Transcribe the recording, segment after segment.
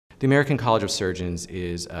The American College of Surgeons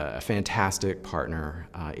is a fantastic partner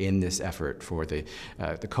in this effort for the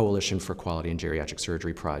Coalition for Quality in Geriatric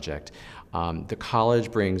Surgery project. The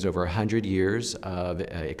college brings over 100 years of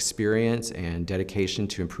experience and dedication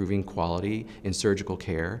to improving quality in surgical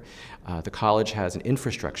care. The college has an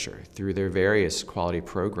infrastructure through their various quality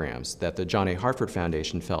programs that the John A. Hartford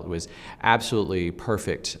Foundation felt was absolutely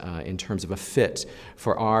perfect in terms of a fit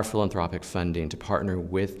for our philanthropic funding to partner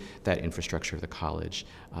with that infrastructure of the college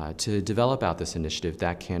to develop out this initiative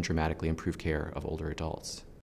that can dramatically improve care of older adults.